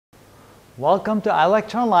Welcome to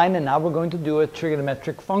iLecture Online, and now we're going to do a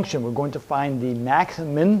trigonometric function. We're going to find the max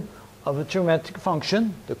and min of a trigonometric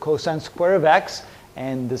function, the cosine square of x,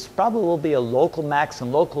 and this probably will be a local max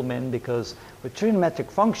and local min because with trigonometric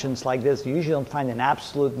functions like this, you usually don't find an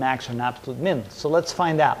absolute max or an absolute min. So let's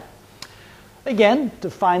find out. Again, to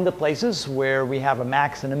find the places where we have a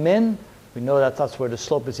max and a min, we know that that's where the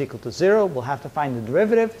slope is equal to 0. We'll have to find the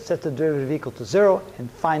derivative, set the derivative equal to 0, and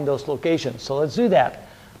find those locations. So let's do that.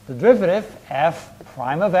 The derivative, f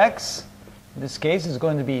prime of x, in this case is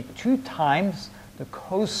going to be 2 times the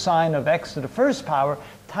cosine of x to the first power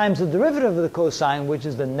times the derivative of the cosine, which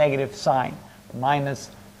is the negative sign, minus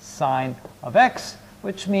sine of x,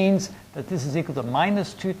 which means that this is equal to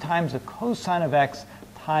minus 2 times the cosine of x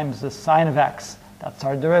times the sine of x. That's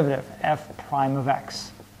our derivative, f prime of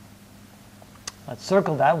x. Let's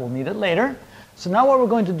circle that. We'll need it later. So now what we're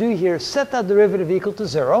going to do here is set that derivative equal to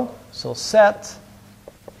 0. So set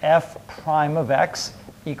f prime of x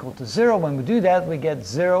equal to 0. When we do that, we get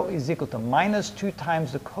 0 is equal to minus 2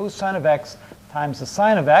 times the cosine of x times the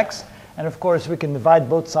sine of x. And of course, we can divide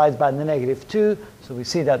both sides by the negative 2. So we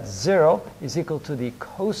see that 0 is equal to the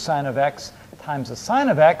cosine of x times the sine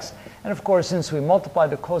of x. And of course, since we multiply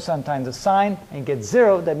the cosine times the sine and get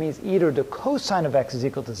 0, that means either the cosine of x is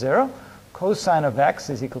equal to 0, cosine of x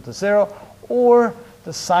is equal to 0, or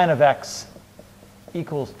the sine of x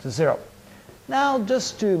equals to 0. Now,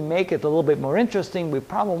 just to make it a little bit more interesting, we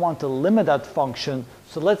probably want to limit that function.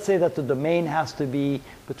 So let's say that the domain has to be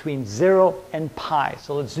between 0 and pi.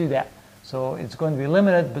 So let's do that. So it's going to be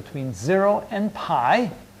limited between 0 and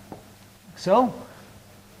pi. So,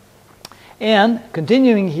 and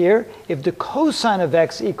continuing here, if the cosine of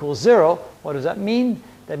x equals 0, what does that mean?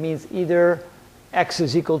 That means either x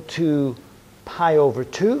is equal to pi over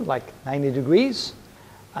 2, like 90 degrees.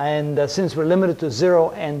 And since we're limited to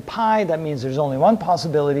 0 and pi, that means there's only one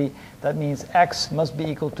possibility. That means x must be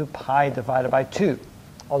equal to pi divided by 2.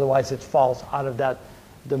 Otherwise, it falls out of that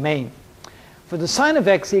domain. For the sine of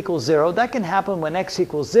x equals 0, that can happen when x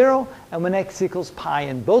equals 0 and when x equals pi.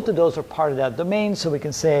 And both of those are part of that domain. So we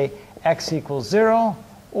can say x equals 0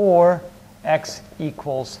 or x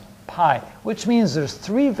equals pi, which means there's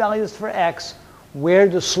 3 values for x where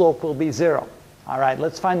the slope will be 0. All right,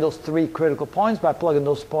 let's find those 3 critical points by plugging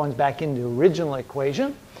those points back in the original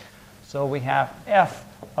equation. So we have f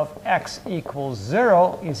of x equals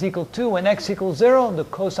 0 is equal to, when x equals 0, the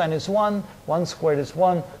cosine is 1, 1 squared is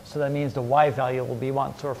 1, so that means the y value will be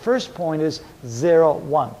 1. So our first point is 0,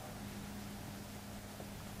 1.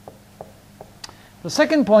 The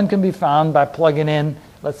second point can be found by plugging in,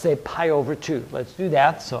 let's say, pi over 2. Let's do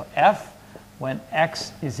that. So f, when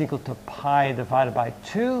x is equal to pi divided by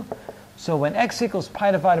 2. So when x equals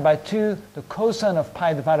pi divided by 2, the cosine of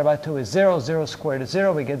pi divided by 2 is 0. 0 squared is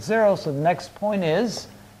 0. We get 0. So the next point is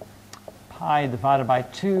pi divided by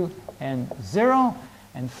 2 and 0.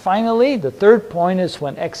 And finally, the third point is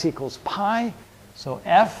when x equals pi. So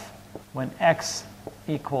f, when x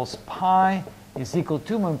equals pi, is equal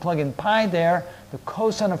to, when we plug in pi there, the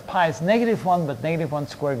cosine of pi is negative 1, but negative 1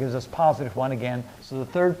 squared gives us positive 1 again. So the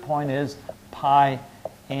third point is pi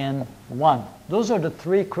and 1. Those are the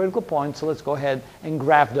 3 critical points, so let's go ahead and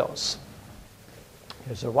graph those.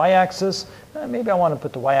 Here's our y-axis. Maybe I want to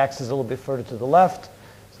put the y-axis a little bit further to the left.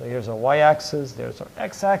 So here's our y-axis, there's our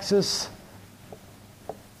x-axis,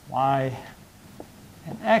 y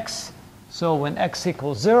and x. So when x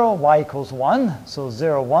equals 0, y equals 1. So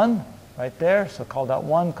 0, 1 right there. So call that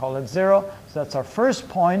 1, call it 0. So that's our first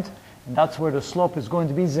point, and that's where the slope is going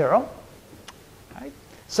to be 0.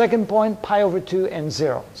 Second point, pi over 2 and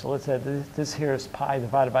 0. So let's say this here is pi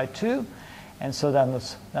divided by 2. And so then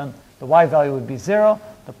the y value would be 0.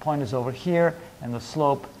 The point is over here, and the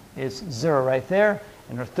slope is 0 right there.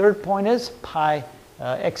 And our third point is pi,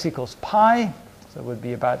 x equals pi. So it would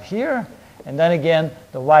be about here. And then again,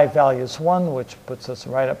 the y value is 1, which puts us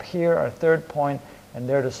right up here, our third point. And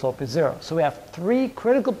there the slope is 0. So we have 3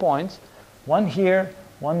 critical points. One here,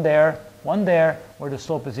 one there, where the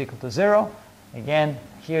slope is equal to 0. Again,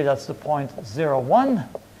 here that's the point 0, 1.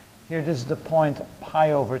 Here this is the point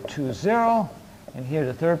pi over 2, 0. And here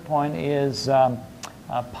the third point is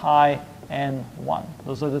pi and 1.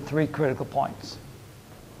 Those are the 3 critical points.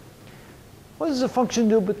 What does the function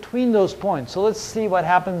do between those points? So let's see what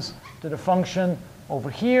happens to the function over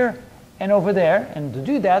here and over there. And to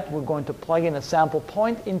do that, we're going to plug in a sample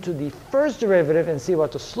point into the first derivative and see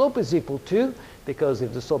what the slope is equal to. Because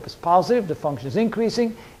if the slope is positive, the function is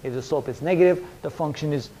increasing. If the slope is negative, the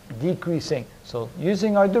function is decreasing. So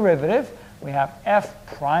using our derivative, we have f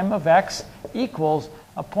prime of x equals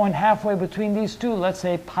a point halfway between these two. Let's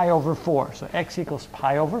say pi over 4. So x equals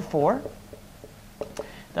pi over 4.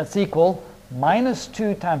 That's equal minus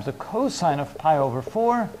 2 times the cosine of pi over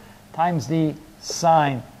 4 times the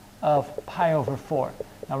sine of pi over 4.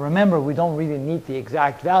 Now remember, we don't really need the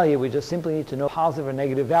exact value. We just simply need to know positive or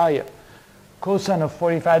negative value. Cosine of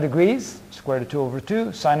 45 degrees, square root of 2 over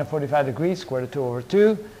 2. Sine of 45 degrees, square root of 2 over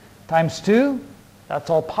 2. Times 2. That's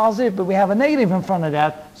all positive, but we have a negative in front of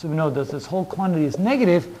that, so we know that this whole quantity is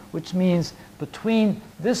negative, which means between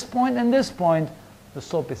this point and this point, the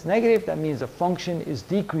slope is negative. That means the function is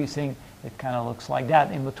decreasing. It kind of looks like that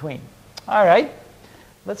in between. All right,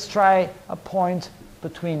 let's try a point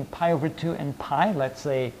between pi over 2 and pi. Let's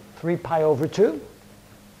say 3 pi over 2.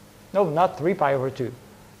 No, not 3 pi over 2.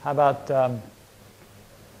 How about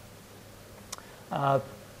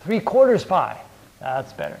 3/4 pi?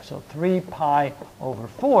 That's better. So 3 pi over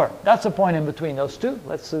 4. That's a point in between those two.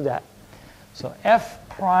 Let's do that. So f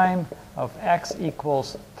prime of x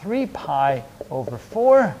equals 3 pi over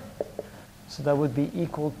 4. So that would be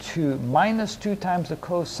equal to minus 2 times the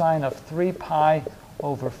cosine of 3 pi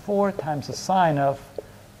over 4 times the sine of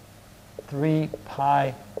 3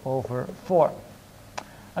 pi over 4.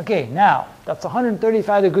 Okay, now that's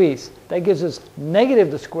 135 degrees. That gives us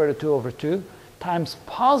negative the square root of 2 over 2 times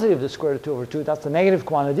positive the square root of 2 over 2. That's the negative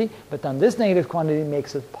quantity, but then this negative quantity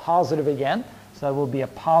makes it positive again. So that will be a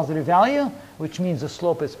positive value, which means the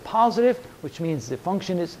slope is positive, which means the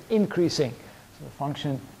function is increasing. So the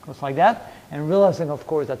function goes like that. And realizing, of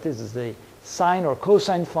course, that this is the sine or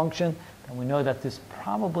cosine function, then we know that this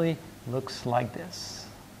probably looks like this.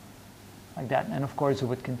 Like that. And of course, it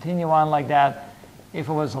would continue on like that if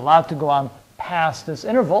it was allowed to go on past this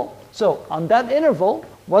interval. So on that interval,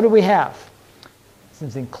 what do we have?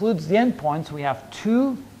 Since it includes the endpoints, we have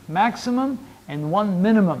 2 maximum and 1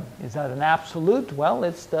 minimum. Is that an absolute? Well,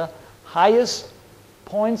 it's the highest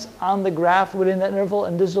points on the graph within that interval,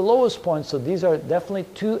 and this is the lowest point. So these are definitely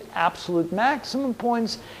 2 absolute maximum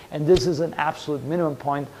points, and this is an absolute minimum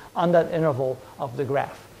point on that interval of the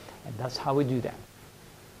graph. And that's how we do that.